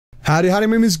Howdy, my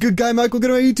name is Good Guy Michael.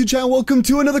 Welcome to my YouTube channel. Welcome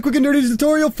to another quick and dirty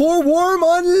tutorial for Wurm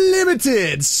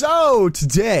Unlimited. So,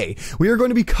 today, we are going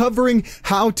to be covering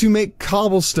how to make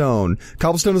cobblestone.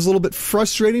 Cobblestone is a little bit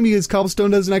frustrating because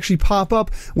cobblestone doesn't actually pop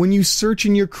up when you search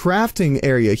in your crafting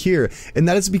area here. And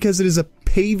that is because it is a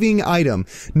paving item.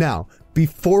 Now,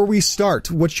 before we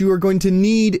start, what you are going to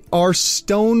need are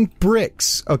stone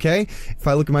bricks, okay? If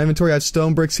I look at my inventory, I have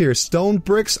stone bricks here. Stone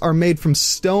bricks are made from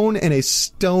stone and a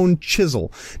stone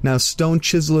chisel. Now, stone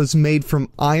chisel is made from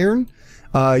iron.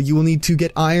 You will need to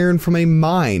get iron from a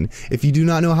mine. If you do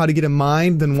not know how to get a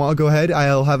mine, then go ahead.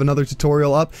 I'll have another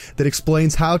tutorial up that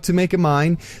explains how to make a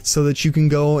mine so that you can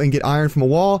go and get iron from a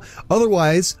wall.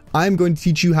 Otherwise, I'm going to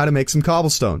teach you how to make some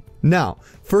cobblestone. Now,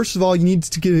 first of all, you need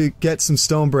to get some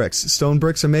stone bricks. Stone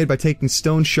bricks are made by taking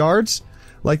stone shards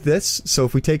like this. So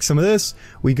if we take some of this,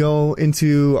 we go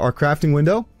into our crafting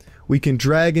window. We can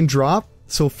drag and drop.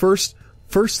 So first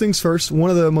things first,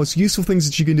 one of the most useful things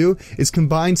that you can do is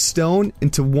combine stone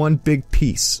into one big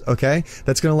piece, okay?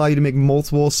 That's going to allow you to make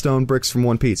multiple stone bricks from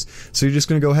one piece. So you're just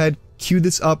going to go ahead, queue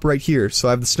this up right here. So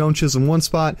I have the stone chisel in one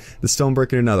spot, the stone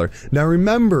brick in another. Now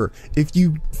remember, if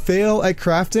you fail at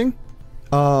crafting,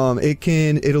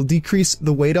 it'll decrease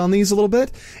the weight on these a little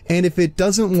bit, and if it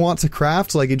doesn't want to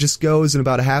craft, like it just goes in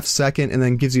about a half second and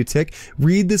then gives you a tick,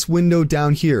 read this window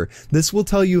down here. This will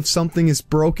tell you if something is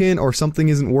broken or something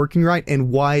isn't working right and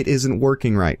why it isn't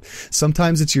working right.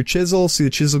 Sometimes it's your chisel, so the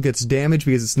chisel gets damaged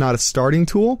because it's not a starting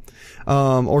tool,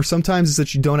 or sometimes it's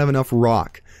that you don't have enough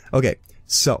rock. Okay,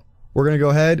 so we're gonna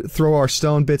go ahead, throw our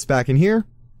stone bits back in here,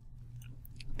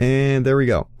 and there we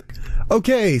go.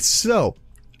 Okay, so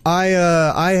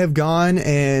I have gone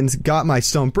and got my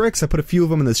stone bricks. I put a few of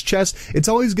them in this chest. It's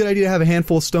always a good idea to have a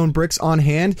handful of stone bricks on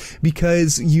hand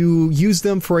because you use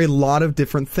them for a lot of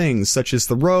different things, such as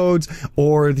the roads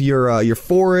or your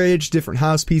forage, different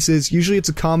house pieces. Usually it's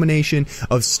a combination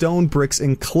of stone bricks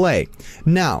and clay.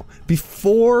 Now,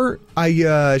 before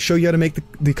I show you how to make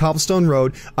the cobblestone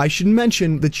road, I should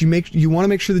mention that you want to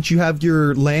make sure that you have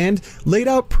your land laid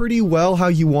out pretty well how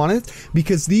you want it,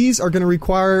 because these are going to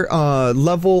require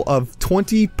level of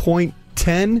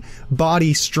 20.10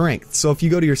 body strength. So if you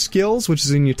go to your skills, which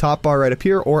is in your top bar right up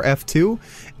here, or F2,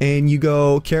 and you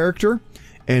go character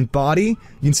and body,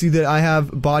 you can see that I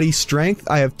have body strength.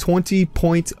 I have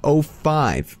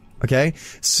 20.05. Okay,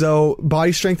 so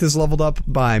body strength is leveled up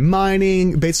by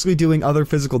mining, basically doing other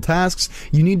physical tasks.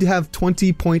 You need to have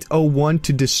 20.01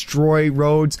 to destroy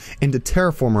roads and to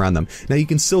terraform around them. Now you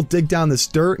can still dig down this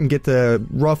dirt and get the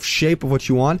rough shape of what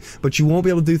you want, but you won't be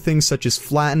able to do things such as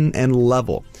flatten and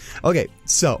level. Okay,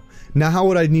 so now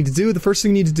what I need to do, the first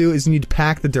thing you need to do is you need to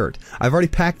pack the dirt. I've already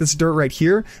packed this dirt right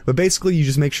here, but basically you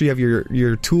just make sure you have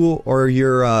your tool or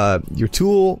your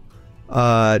tool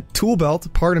belt,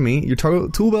 pardon me, your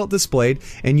tool belt displayed,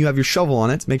 and you have your shovel on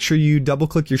it. Make sure you double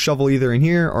click your shovel either in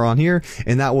here or on here,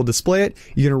 and that will display it.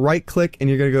 You're going to right click and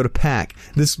you're going to go to pack.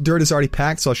 This dirt is already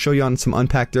packed, so I'll show you on some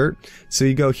unpacked dirt. So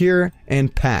you go here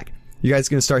and pack. You guys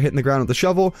are going to start hitting the ground with the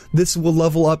shovel. This will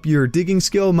level up your digging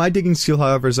skill. My digging skill,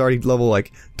 however, is already level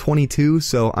like 22,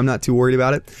 so I'm not too worried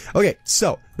about it. Okay,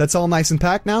 so that's all nice and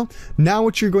packed now. Now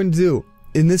what you're going to do,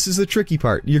 and this is the tricky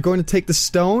part, you're going to take the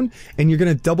stone and you're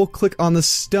going to double click on the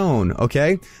stone,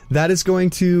 okay? That is going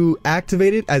to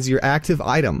activate it as your active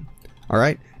item.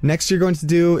 Alright, next you're going to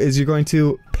do is you're going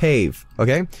to pave,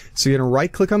 okay? So you're going to right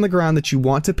click on the ground that you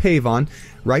want to pave on,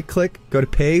 right click, go to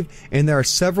pave, and there are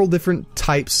several different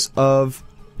types of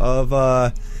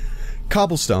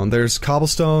cobblestone. There's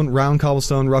cobblestone, round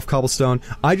cobblestone, rough cobblestone.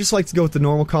 I just like to go with the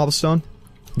normal cobblestone.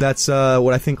 That's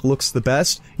what I think looks the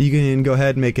best. You can go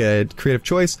ahead and make a creative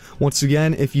choice. Once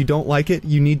again, if you don't like it,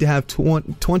 you need to have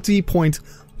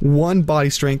 20.1 body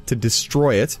strength to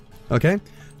destroy it. Okay?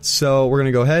 So we're going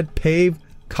to go ahead, pave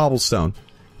cobblestone.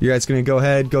 You guys going to go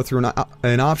ahead, go through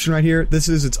an option right here. This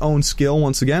is its own skill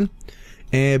once again.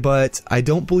 But I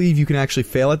don't believe you can actually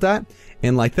fail at that.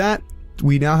 And like that,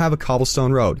 we now have a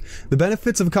cobblestone road. The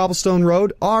benefits of a cobblestone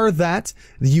road are that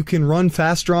you can run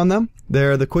faster on them.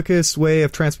 They're the quickest way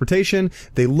of transportation,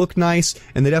 they look nice,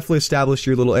 and they definitely establish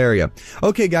your little area.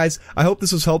 Okay guys, I hope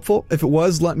this was helpful. If it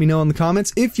was, let me know in the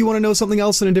comments. If you want to know something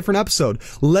else in a different episode,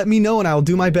 let me know and I will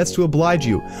do my best to oblige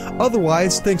you.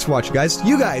 Otherwise, thanks for watching guys.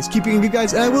 You guys, keep being good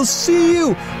guys, and I will see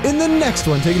you in the next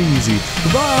one. Take it easy.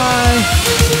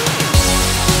 Bye!